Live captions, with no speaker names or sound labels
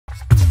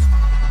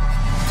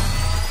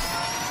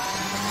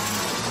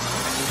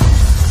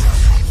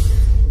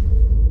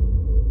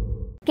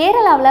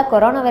கேரளாவில்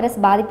corona virus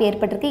பாதிப்பு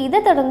ஏற்பட்டிருக்கு. இதை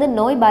தொடர்ந்து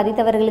நோய்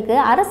பாதித்தவர்களுக்கு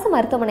அரசு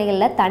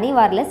மருத்துவமனைகளில் தனி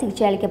வார்டில்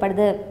சிகிச்சை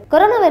அளிக்கப்படுது.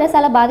 கொரோனா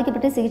வைரஸால்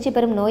பாதிக்கப்பட்டு சிகிச்சை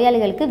பெறும்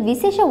நோயாளிகளுக்கு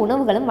விசேஷ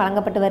உணவுகளும்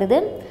வழங்கப்பட்டு வருது.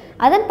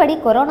 அதன்படி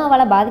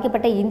கொரோனாவால்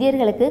பாதிக்கப்பட்ட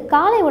இந்தியர்களுக்கு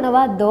காலை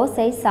உணவாக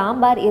தோசை,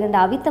 சாம்பார்,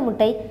 2 அவித்த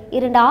முட்டை,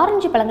 2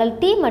 ஆரஞ்சு பழங்கள்,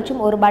 டீ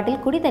மற்றும் 1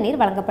 பாட்டில்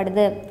குடித்தண்ணீர்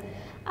வழங்கப்படுது.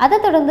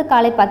 அதைத் தொடர்ந்து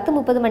காலை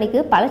 10:30 மணிக்கு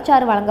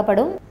பழச்சாறு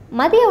வழங்கப்படும்.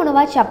 மதிய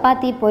உணவா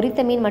சப்பாத்தி,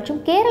 பொரித்த மீன் மற்றும்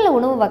கேரள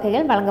உணவு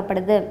வகைகள்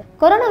வழங்கப்படுது.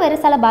 கொரோனா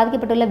வைரஸால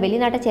பாதிக்கப்பட்டுள்ள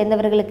வெளிநாட்டை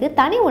சேர்ந்தவர்களுக்கு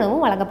தனி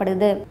உணவும்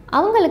வழங்கப்படுது.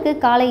 அவங்களுக்கு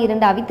காலை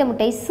 2 அவித்த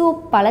முட்டை, சூப்,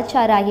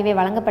 பழச்சாறு ஆகியவை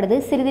வழங்கப்படுது.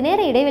 சிறிது நேர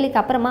இடைவெளிக்கு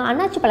அப்புறமா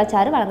அன்னாச்சி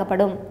பழச்சாறு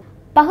வழங்கப்படும்.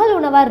 பகல்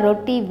உணவா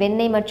ரொட்டி,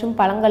 வெண்ணெய் மற்றும்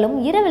பழங்களும்,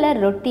 இரவில்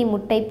ரொட்டி,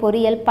 முட்டை,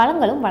 பொரியல்,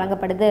 பழங்களும்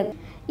வழங்கப்படுது.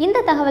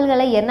 இந்த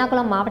தகவல்களை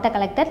எர்ணாகுளம் மாவட்ட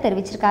கலெக்டர்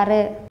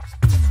தெரிவிச்சிருக்காரு.